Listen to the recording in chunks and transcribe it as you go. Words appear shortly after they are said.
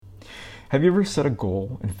Have you ever set a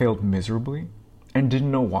goal and failed miserably and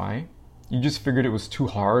didn't know why? You just figured it was too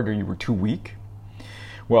hard or you were too weak?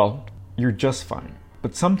 Well, you're just fine.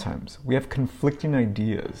 But sometimes we have conflicting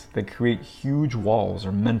ideas that create huge walls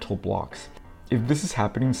or mental blocks. If this is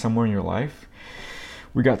happening somewhere in your life,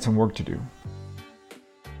 we got some work to do.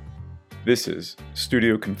 This is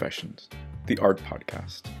Studio Confessions, the art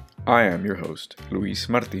podcast. I am your host, Luis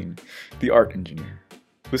Martin, the art engineer.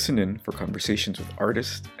 Listen in for conversations with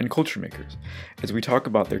artists and culture makers as we talk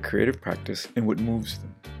about their creative practice and what moves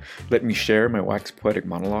them. Let me share my wax poetic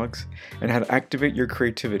monologues and how to activate your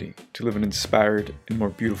creativity to live an inspired and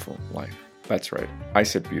more beautiful life. That's right, I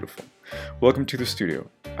said beautiful. Welcome to the studio.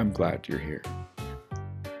 I'm glad you're here.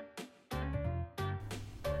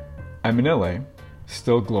 I'm in LA,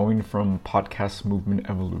 still glowing from podcast movement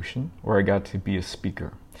evolution, where I got to be a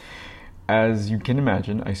speaker. As you can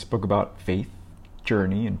imagine, I spoke about faith,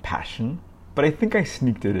 journey, and passion, but I think I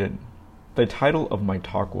sneaked it in. The title of my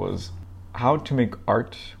talk was How to Make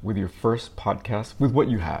Art with Your First Podcast with What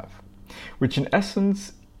You Have, which in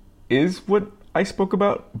essence is what I spoke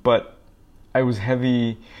about, but I was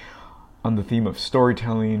heavy on the theme of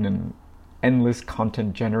storytelling and endless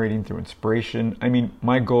content generating through inspiration. I mean,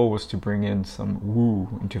 my goal was to bring in some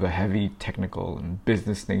woo into the heavy technical and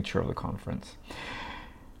business nature of the conference.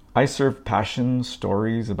 I serve passion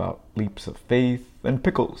stories about leaps of faith and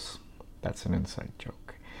pickles. That's an inside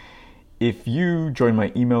joke. If you join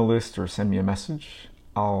my email list or send me a message,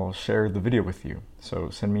 I'll share the video with you. So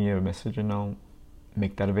send me a message and I'll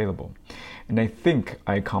make that available. And I think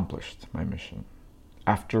I accomplished my mission.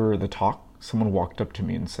 After the talk, someone walked up to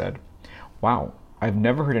me and said, "Wow, I've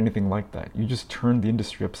never heard anything like that. You just turned the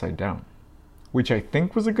industry upside down." Which I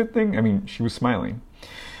think was a good thing. I mean, she was smiling.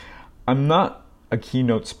 I'm not a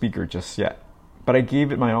keynote speaker just yet, but I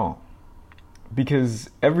gave it my all. Because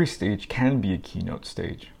every stage can be a keynote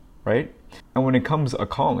stage, right? And when it comes a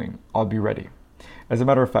calling, I'll be ready. As a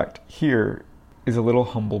matter of fact, here is a little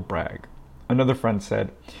humble brag. Another friend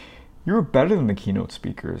said, "You were better than the keynote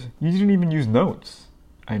speakers. You didn't even use notes."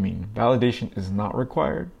 I mean, validation is not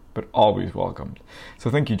required, but always welcomed. So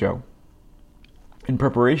thank you, Joe. In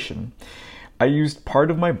preparation, I used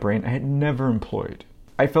part of my brain I had never employed.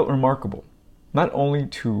 I felt remarkable. Not only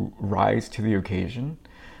to rise to the occasion,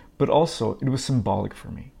 but also it was symbolic for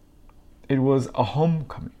me. It was a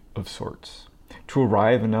homecoming of sorts. To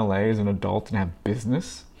arrive in LA as an adult and have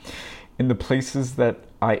business in the places that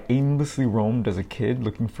I aimlessly roamed as a kid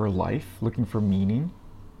looking for life, looking for meaning.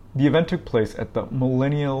 The event took place at the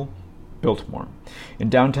Millennial Biltmore in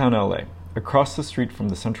downtown LA, across the street from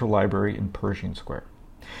the Central Library in Pershing Square.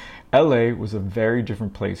 LA was a very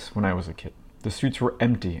different place when I was a kid. The streets were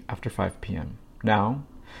empty after 5 p.m. Now,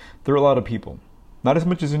 there are a lot of people. Not as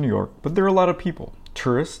much as in New York, but there are a lot of people.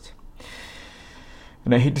 Tourists.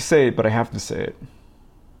 And I hate to say it, but I have to say it.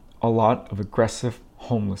 A lot of aggressive,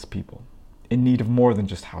 homeless people in need of more than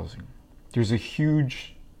just housing. There's a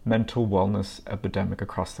huge mental wellness epidemic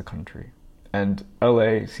across the country. And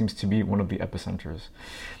LA seems to be one of the epicenters.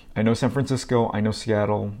 I know San Francisco, I know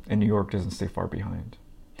Seattle, and New York doesn't stay far behind.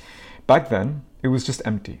 Back then, it was just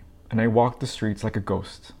empty. And I walked the streets like a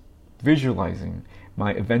ghost, visualizing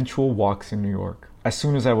my eventual walks in New York as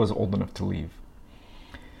soon as I was old enough to leave.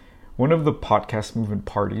 One of the podcast movement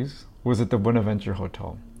parties was at the Buenaventure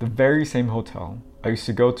Hotel, the very same hotel I used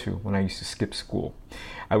to go to when I used to skip school.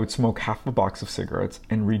 I would smoke half a box of cigarettes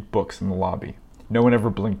and read books in the lobby. No one ever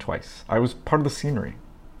blinked twice. I was part of the scenery.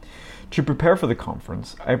 To prepare for the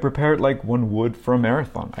conference, I prepared like one would for a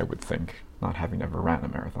marathon, I would think, not having ever ran a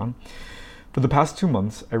marathon. For the past 2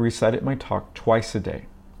 months, I recited my talk twice a day.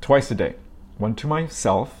 Twice a day. One to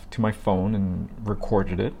myself, to my phone, and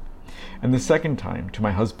recorded it. And the second time to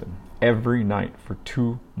my husband, every night for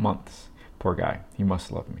 2 months. Poor guy. He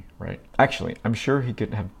must love me, right? Actually, I'm sure he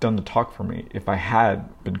could have done the talk for me if I had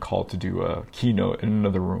been called to do a keynote in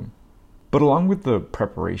another room. But along with the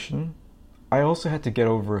preparation, I also had to get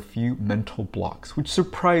over a few mental blocks, which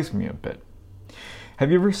surprised me a bit.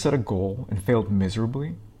 Have you ever set a goal and failed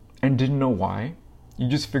miserably? And didn't know why? You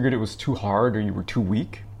just figured it was too hard or you were too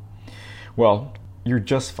weak? Well, you're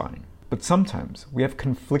just fine. But sometimes we have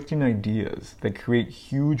conflicting ideas that create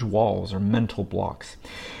huge walls or mental blocks.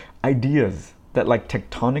 Ideas that, like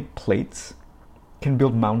tectonic plates, can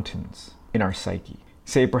build mountains in our psyche.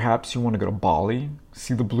 Say perhaps you want to go to Bali,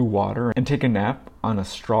 see the blue water, and take a nap on a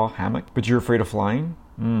straw hammock, but you're afraid of flying?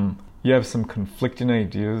 You have some conflicting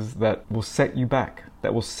ideas that will set you back,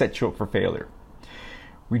 that will set you up for failure.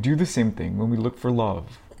 We do the same thing when we look for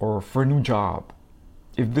love or for a new job.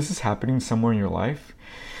 If this is happening somewhere in your life,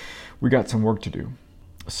 we got some work to do.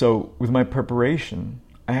 So with my preparation,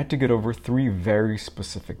 I had to get over 3 very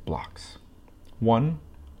specific blocks. 1.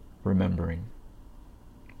 Remembering.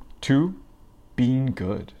 2. Being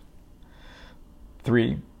good.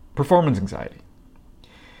 3. Performance anxiety.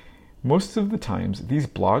 Most of the times, these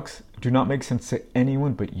blocks do not make sense to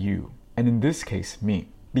anyone but you, and in this case, me,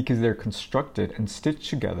 because they're constructed and stitched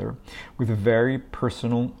together with very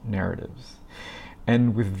personal narratives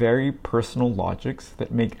and with very personal logics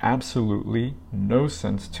that make absolutely no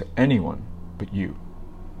sense to anyone but you.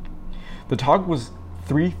 The talk was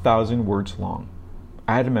 3,000 words long.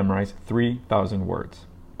 I had to memorize 3,000 words,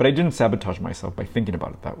 but I didn't sabotage myself by thinking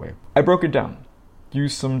about it that way. I broke it down.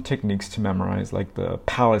 Use some techniques to memorize, like the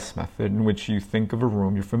Palace method, in which you think of a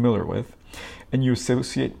room you're familiar with and you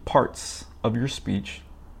associate parts of your speech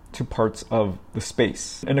to parts of the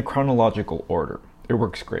space in a chronological order. It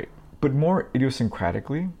works great. But more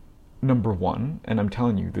idiosyncratically, number 1, and I'm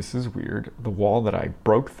telling you, this is weird, the wall that I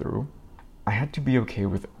broke through, I had to be okay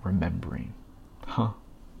with remembering.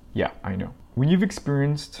 Yeah, I know. When you've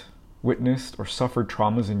experienced, witnessed, or suffered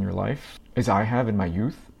traumas in your life, as I have in my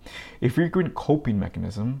youth, a frequent coping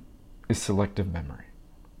mechanism is selective memory.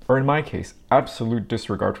 Or in my case, absolute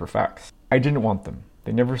disregard for facts. I didn't want them.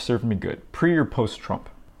 They never served me good, pre or post-Trump.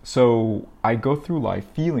 So I go through life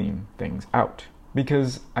feeling things out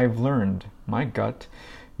because I've learned my gut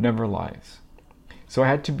never lies. So I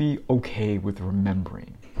had to be okay with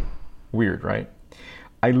remembering. Weird, right?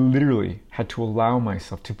 I literally had to allow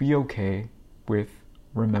myself to be okay with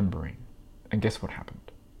remembering. And guess what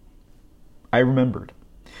happened? I remembered.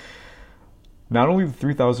 Not only the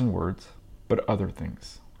 3,000 words, but other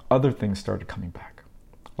things. Other things started coming back,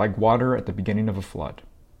 like water at the beginning of a flood.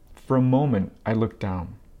 For a moment, I looked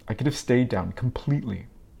down. I could have stayed down completely.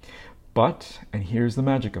 But, and here's the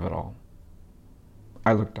magic of it all,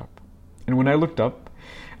 I looked up. And when I looked up,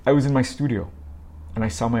 I was in my studio, and I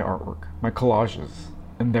saw my artwork, my collages,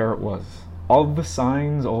 and there it was. All of the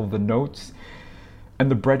signs, all of the notes, and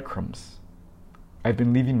the breadcrumbs. I've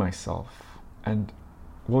been leaving myself, and,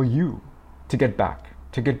 well, you, to get back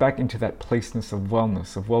into that placeness of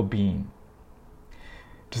wellness, of well-being.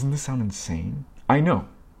 Doesn't this sound insane? I know,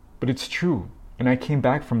 but it's true. And I came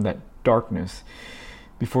back from that darkness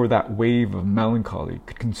before that wave of melancholy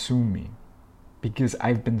could consume me, because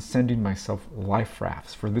I've been sending myself life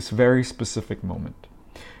rafts for this very specific moment.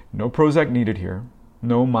 No Prozac needed here,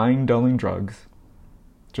 no mind-dulling drugs,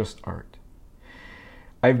 just art.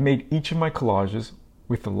 I've made each of my collages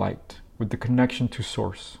with the light, with the connection to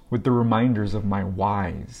source, with the reminders of my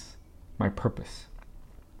whys, my purpose.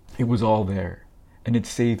 It was all there, and it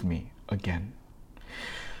saved me again.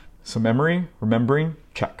 So memory, remembering,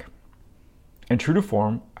 check. And true to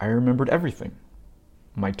form, I remembered everything.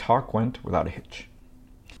 My talk went without a hitch.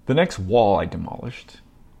 The next wall I demolished,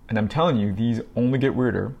 and I'm telling you, these only get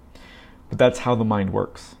weirder, but that's how the mind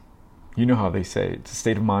works. You know how they say, it's a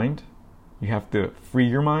state of mind. You have to free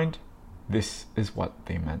your mind. This is what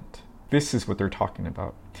they meant. This is what they're talking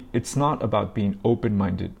about. It's not about being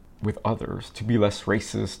open-minded with others to be less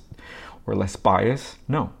racist or less biased.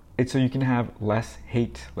 No, it's so you can have less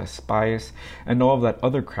hate, less bias, and all of that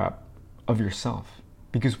other crap of yourself.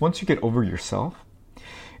 Because once you get over yourself,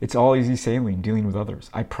 it's all easy sailing dealing with others.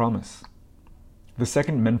 I promise. The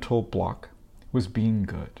second mental block was being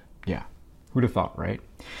good. Yeah, who'd have thought, right?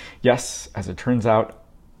 Yes, as it turns out,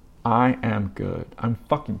 I am good. I'm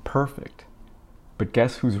fucking perfect. But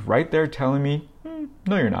guess who's right there telling me,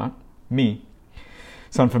 no, you're not. Me.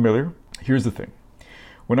 Sound familiar? Here's the thing.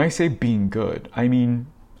 When I say being good, I mean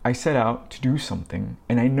I set out to do something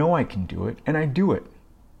and I know I can do it and I do it.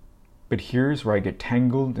 But here's where I get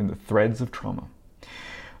tangled in the threads of trauma.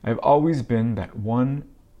 I've always been that one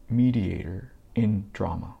mediator in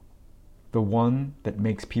drama. The one that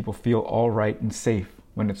makes people feel all right and safe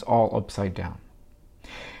when it's all upside down.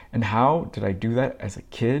 And how did I do that as a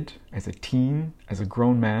kid, as a teen, as a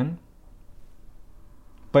grown man?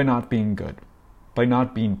 By not being good, by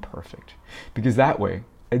not being perfect. Because that way,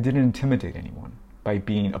 I didn't intimidate anyone by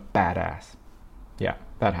being a badass. Yeah,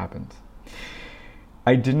 that happens.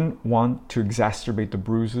 I didn't want to exacerbate the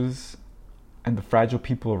bruises and the fragile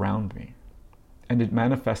people around me. And it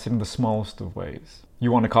manifested in the smallest of ways.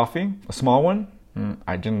 You want a coffee? A small one?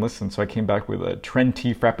 I didn't listen, so I came back with a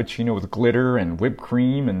Trenti Frappuccino with glitter and whipped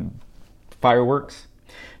cream and fireworks.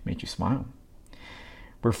 Made you smile.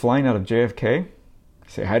 We're flying out of JFK.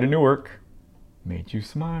 Say hi to Newark. Made you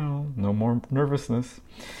smile. No more nervousness.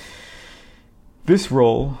 This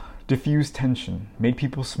role diffused tension, made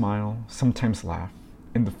people smile, sometimes laugh,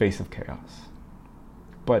 in the face of chaos.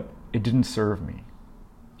 But it didn't serve me.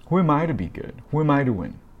 Who am I to be good? Who am I to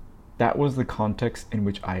win? That was the context in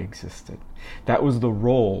which I existed. That was the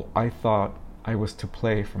role I thought I was to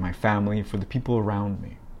play for my family, for the people around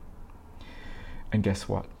me. And guess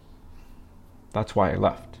what? That's why I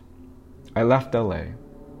left. I left LA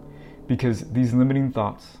because these limiting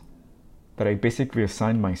thoughts that I basically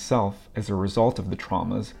assigned myself as a result of the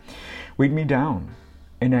traumas weighed me down,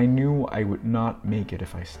 and I knew I would not make it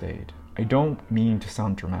if I stayed. I don't mean to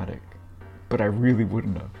sound dramatic, but I really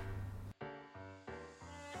wouldn't have.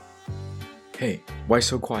 Hey, why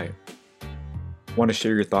so quiet? Want to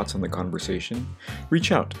share your thoughts on the conversation?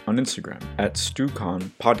 Reach out on Instagram at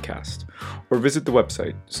StuConPodcast or visit the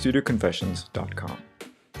website studioconfessions.com.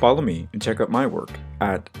 Follow me and check out my work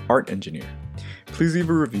at Art Engineer. Please leave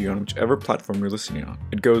a review on whichever platform you're listening on.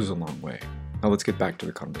 It goes a long way. Now let's get back to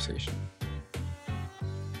the conversation.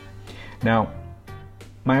 Now,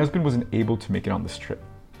 my husband wasn't able to make it on this trip,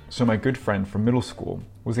 so my good friend from middle school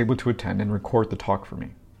was able to attend and record the talk for me.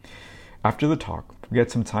 After the talk, we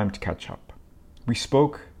had some time to catch up. We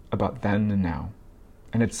spoke about then and now,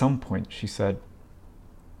 and at some point she said,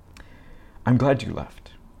 "I'm glad you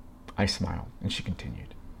left." I smiled, and she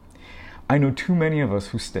continued, "I know too many of us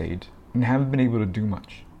who stayed and haven't been able to do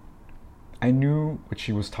much." I knew what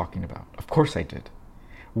she was talking about. Of course I did.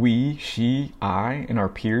 We, she, I, and our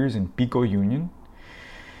peers in Pico Union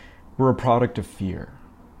were a product of fear.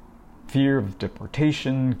 Fear of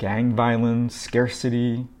deportation, gang violence,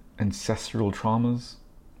 scarcity, ancestral traumas.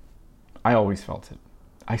 I always felt it.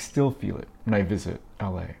 I still feel it when I visit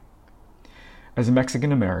LA. As a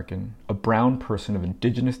Mexican American, a brown person of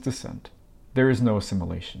indigenous descent, there is no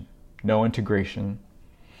assimilation, no integration,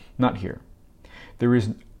 not here. There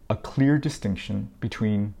is a clear distinction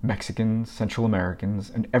between Mexicans, Central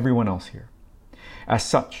Americans, and everyone else here. As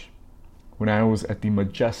such, when I was at the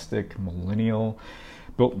majestic Millennial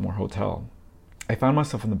Biltmore Hotel, I found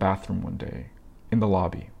myself in the bathroom one day, in the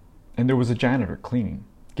lobby, and there was a janitor cleaning,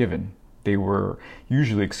 given they were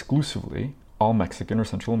usually exclusively all Mexican or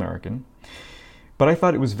Central American. But I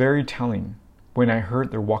thought it was very telling when I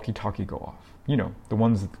heard their walkie-talkie go off. You know, the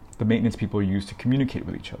ones that the maintenance people use to communicate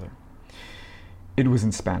with each other. It was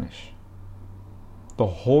in Spanish. The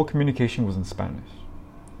whole communication was in Spanish,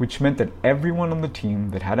 which meant that everyone on the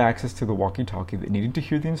team that had access to the walkie-talkie that needed to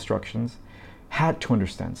hear the instructions had to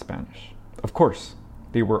understand Spanish. Of course,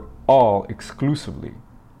 they were all exclusively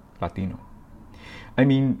Latino. I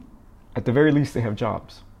mean, at the very least, they have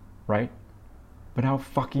jobs, right? But how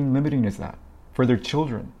fucking limiting is that for their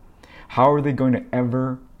children? How are they going to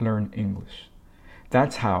ever learn English?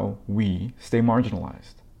 That's how we stay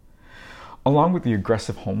marginalized. Along with the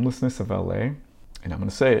aggressive homelessness of LA, and I'm going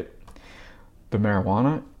to say it, the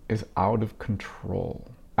marijuana is out of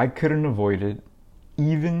control. I couldn't avoid it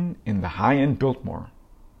even in the high-end Biltmore.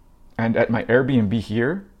 And at my Airbnb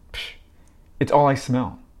here, it's all I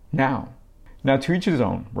smell now. Now to each his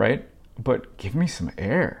own, right? But give me some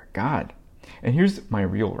air, God. And here's my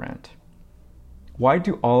real rant. Why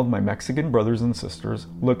do all of my Mexican brothers and sisters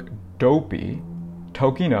look dopey,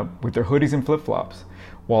 toking up with their hoodies and flip-flops,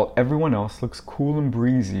 while everyone else looks cool and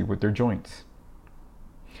breezy with their joints?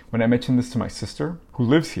 When I mentioned this to my sister, who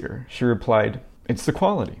lives here, she replied, "It's the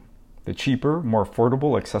quality. The cheaper, more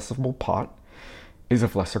affordable, accessible pot is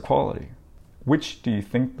of lesser quality. Which do you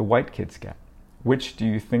think the white kids get? Which do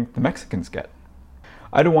you think the Mexicans get?"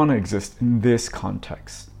 I don't want to exist in this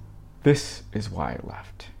context. This is why I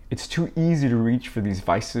left. It's too easy to reach for these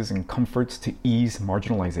vices and comforts to ease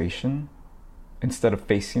marginalization instead of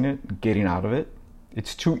facing it and getting out of it.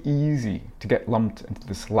 It's too easy to get lumped into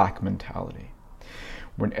this lack mentality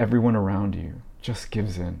when everyone around you just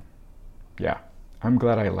gives in. Yeah, I'm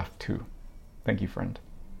glad I left too. Thank you, friend.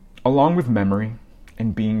 Along with memory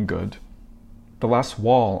and being good, the last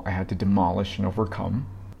wall I had to demolish and overcome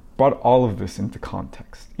brought all of this into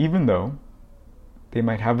context. Even though they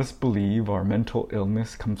might have us believe our mental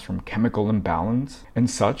illness comes from chemical imbalance and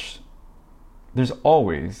such, there's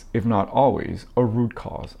always, if not always, a root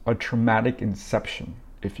cause, a traumatic inception,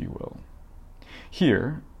 if you will.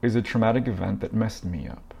 Here is a traumatic event that messed me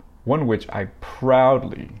up, one which I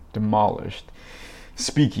proudly demolished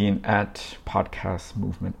speaking at Podcast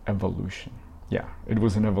Movement Evolution. Yeah, it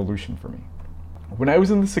was an evolution for me. When I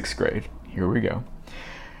was in the 6th grade, here we go,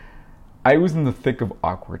 I was in the thick of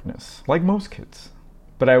awkwardness, like most kids.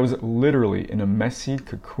 But I was literally in a messy,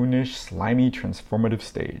 cocoonish, slimy, transformative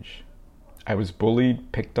stage. I was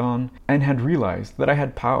bullied, picked on, and had realized that I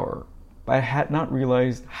had power. But I had not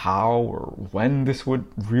realized how or when this would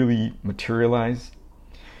really materialize.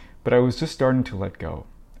 But I was just starting to let go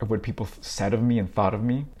of what people said of me and thought of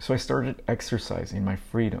me. So I started exercising my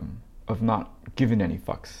freedom of not giving any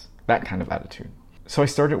fucks. That kind of attitude. So I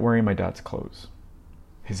started wearing my dad's clothes.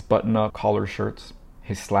 His button-up collar shirts,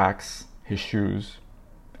 his slacks, his shoes.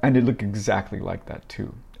 And it looked exactly like that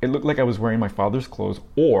too. It looked like I was wearing my father's clothes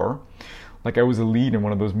or like I was a lead in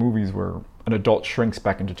one of those movies where an adult shrinks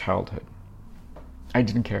back into childhood. I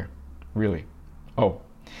didn't care, really. Oh,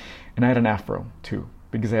 and I had an afro, too,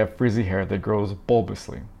 because I have frizzy hair that grows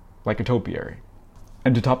bulbously, like a topiary.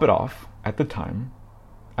 And to top it off, at the time,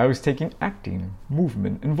 I was taking acting,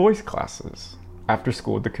 movement, and voice classes after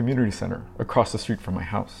school at the community center across the street from my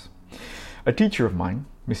house. A teacher of mine,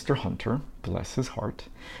 Mr. Hunter, bless his heart,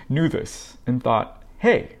 knew this and thought,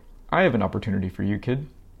 hey, I have an opportunity for you, kid.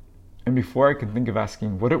 And before I could think of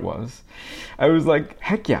asking what it was, I was like,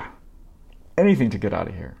 heck yeah, anything to get out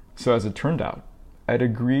of here. So as it turned out, I'd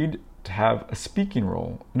agreed to have a speaking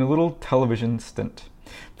role in a little television stint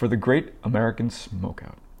for the Great American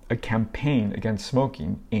Smokeout, a campaign against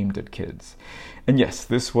smoking aimed at kids. And yes,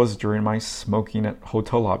 this was during my smoking at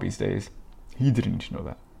hotel lobbies days. He didn't need to know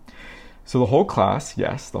that. So the whole class,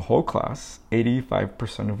 yes, the whole class,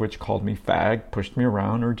 85% of which called me fag, pushed me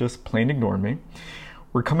around, or just plain ignored me,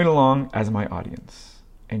 were coming along as my audience.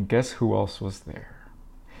 And guess who else was there?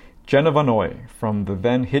 Jenna Vanoy from the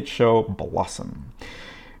then hit show Blossom,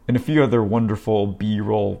 and a few other wonderful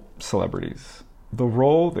B-roll celebrities. The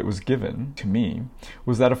role that was given to me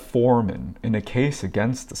was that of foreman in a case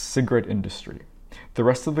against the cigarette industry. The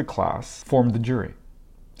rest of the class formed the jury.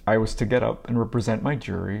 I was to get up and represent my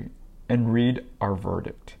jury and read our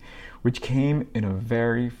verdict, which came in a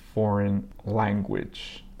very foreign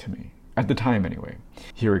language to me. At the time, anyway.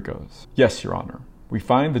 Here it goes. Yes, Your Honor. We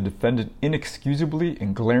find the defendant inexcusably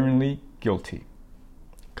and glaringly guilty.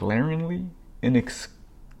 Glaringly?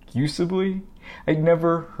 Inexcusably? I'd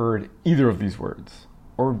never heard either of these words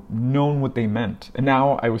or known what they meant, and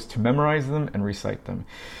now I was to memorize them and recite them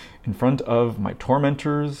in front of my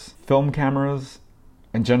tormentors, film cameras,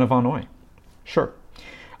 and Jenna Vanoy. Sure,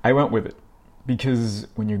 I went with it, because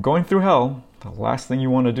when you're going through hell, the last thing you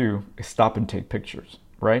want to do is stop and take pictures,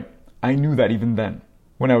 right? I knew that even then.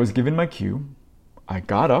 When I was given my cue, I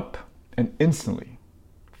got up and instantly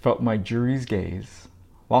felt my jury's gaze,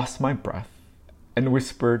 lost my breath, and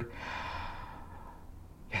whispered,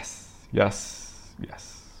 yes, yes,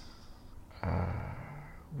 yes.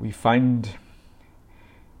 We find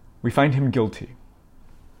him guilty.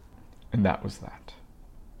 And that was that.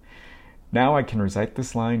 Now I can recite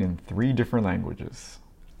this line in 3 different languages.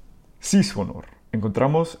 Sí, su honor.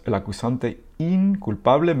 Encontramos el acusante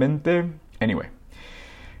inculpablemente. Anyway,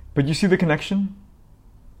 but you see the connection?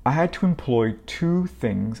 I had to employ 2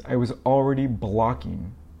 things I was already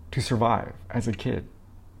blocking to survive as a kid.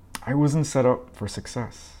 I wasn't set up for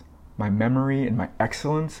success. My memory and my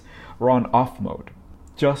excellence were on off mode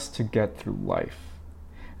just to get through life,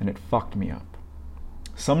 and it fucked me up.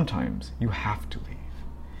 Sometimes you have to leave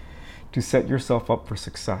to set yourself up for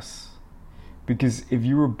success, because if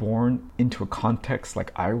you were born into a context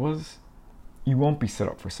like I was, you won't be set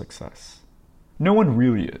up for success. No one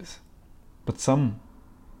really is, but some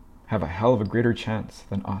have a hell of a greater chance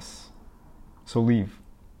than us. So leave.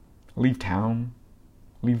 Leave town,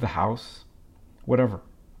 leave the house, whatever.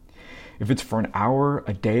 If it's for an hour,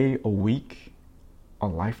 a day, a week, a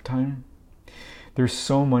lifetime, there's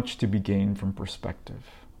so much to be gained from perspective.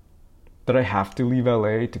 Did I have to leave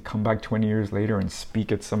LA to come back 20 years later and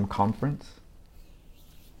speak at some conference?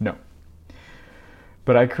 No.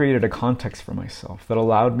 But I created a context for myself that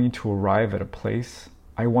allowed me to arrive at a place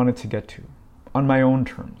I wanted to get to, on my own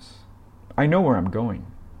terms. I know where I'm going,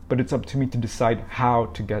 but it's up to me to decide how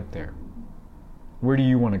to get there. Where do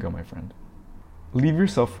you want to go, my friend? Leave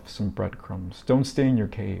yourself some breadcrumbs. Don't stay in your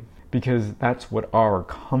cave, because that's what our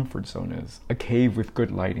comfort zone is, a cave with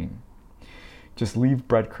good lighting. Just leave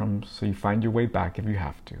breadcrumbs so you find your way back if you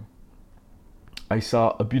have to. I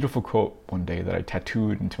saw a beautiful quote one day that I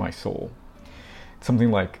tattooed into my soul.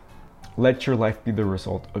 Something like, let your life be the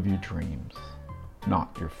result of your dreams,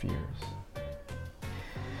 not your fears.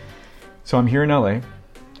 So I'm here in LA,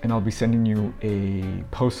 and I'll be sending you a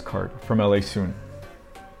postcard from LA soon.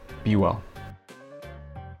 Be well.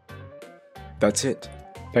 That's it.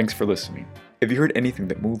 Thanks for listening. If you heard anything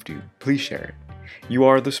that moved you, please share it. You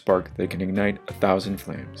are the spark that can ignite 1,000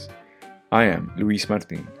 flames. I am Luis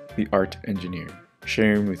Martin, the art engineer,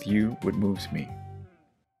 sharing with you what moves me.